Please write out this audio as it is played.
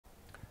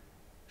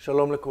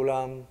שלום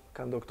לכולם,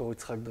 כאן דוקטור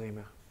יצחק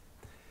דרימר.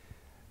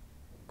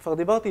 כבר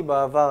דיברתי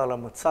בעבר על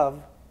המצב,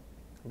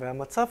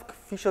 והמצב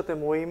כפי שאתם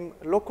רואים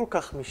לא כל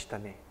כך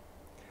משתנה.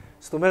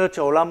 זאת אומרת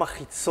שהעולם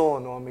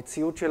החיצון או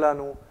המציאות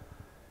שלנו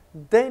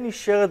די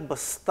נשארת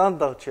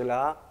בסטנדרט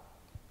שלה,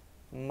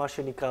 מה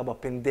שנקרא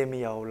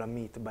בפנדמיה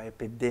העולמית,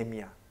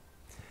 באפידמיה.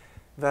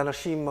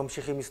 ואנשים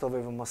ממשיכים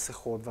להסתובב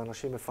במסכות,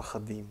 ואנשים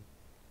מפחדים.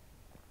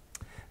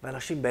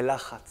 ואנשים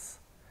בלחץ.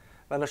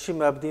 ואנשים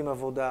מאבדים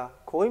עבודה.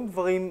 קורים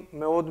דברים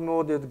מאוד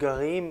מאוד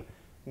אתגריים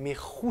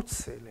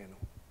מחוץ אלינו.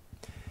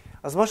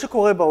 אז מה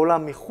שקורה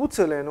בעולם מחוץ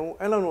אלינו,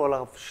 אין לנו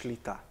עליו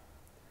שליטה.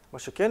 מה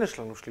שכן יש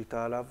לנו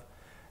שליטה עליו,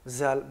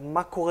 זה על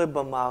מה קורה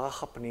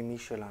במערך הפנימי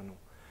שלנו.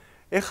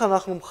 איך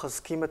אנחנו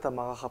מחזקים את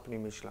המערך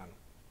הפנימי שלנו.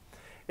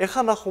 איך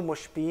אנחנו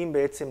משפיעים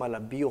בעצם על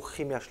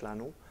הביוכימיה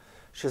שלנו,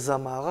 שזה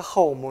המערך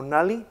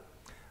ההורמונלי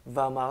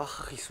והמערך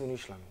החיסוני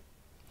שלנו.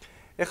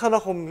 איך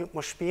אנחנו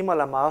משפיעים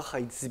על המערך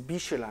העצבי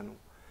שלנו,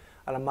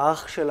 על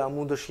המערך של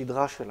עמוד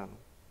השדרה שלנו.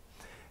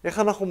 איך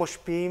אנחנו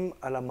משפיעים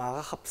על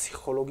המערך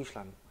הפסיכולוגי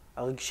שלנו,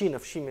 הרגשי,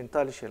 נפשי,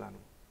 מנטלי שלנו.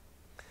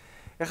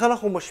 איך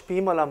אנחנו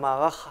משפיעים על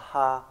המערך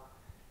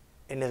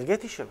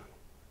האנרגטי שלנו,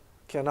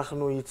 כי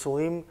אנחנו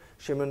יצורים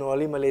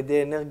שמנוהלים על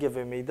ידי אנרגיה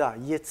ומידע,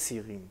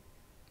 יצירים.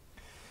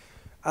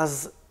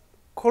 אז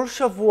כל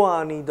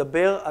שבוע אני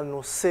אדבר על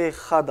נושא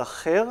אחד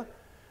אחר,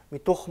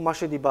 מתוך מה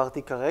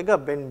שדיברתי כרגע,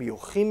 בין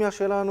ביוכימיה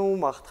שלנו,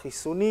 מערכת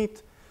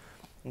חיסונית,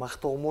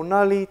 מערכת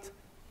הורמונלית,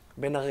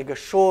 בין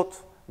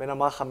הרגשות, בין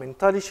המערך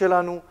המנטלי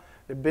שלנו,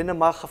 לבין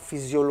המערך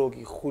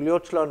הפיזיולוגי,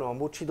 חוליות שלנו,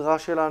 עמוד שדרה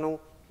שלנו,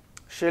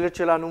 שלט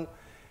שלנו,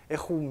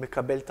 איך הוא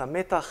מקבל את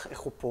המתח, איך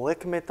הוא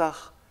פורק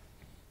מתח,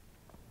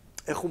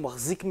 איך הוא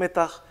מחזיק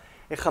מתח,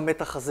 איך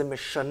המתח הזה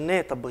משנה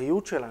את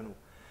הבריאות שלנו,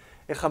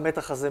 איך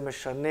המתח הזה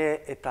משנה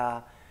את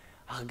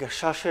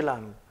ההרגשה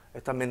שלנו,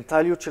 את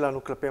המנטליות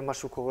שלנו כלפי מה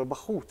שקורה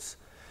בחוץ.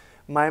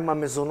 מהם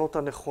המזונות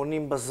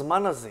הנכונים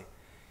בזמן הזה?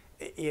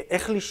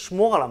 איך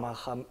לשמור על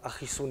המערך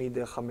החיסוני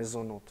דרך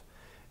המזונות?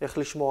 איך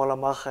לשמור על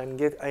המערך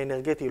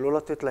האנרגטי? לא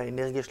לתת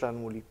לאנרגיה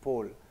שלנו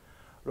ליפול.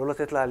 לא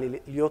לתת לה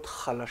להיות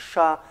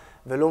חלשה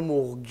ולא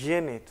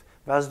מאורגנת,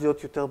 ואז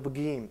להיות יותר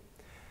פגיעים.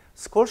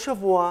 אז כל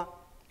שבוע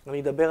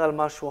אני אדבר על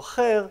משהו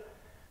אחר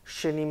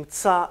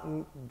שנמצא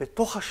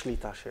בתוך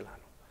השליטה שלנו.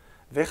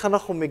 ואיך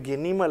אנחנו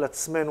מגנים על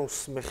עצמנו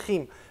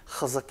שמחים,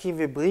 חזקים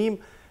ובריאים,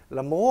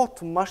 למרות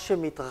מה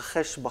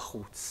שמתרחש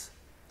בחוץ.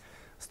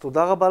 אז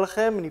תודה רבה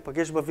לכם,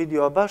 ניפגש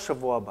בווידאו הבא,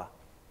 שבוע הבא.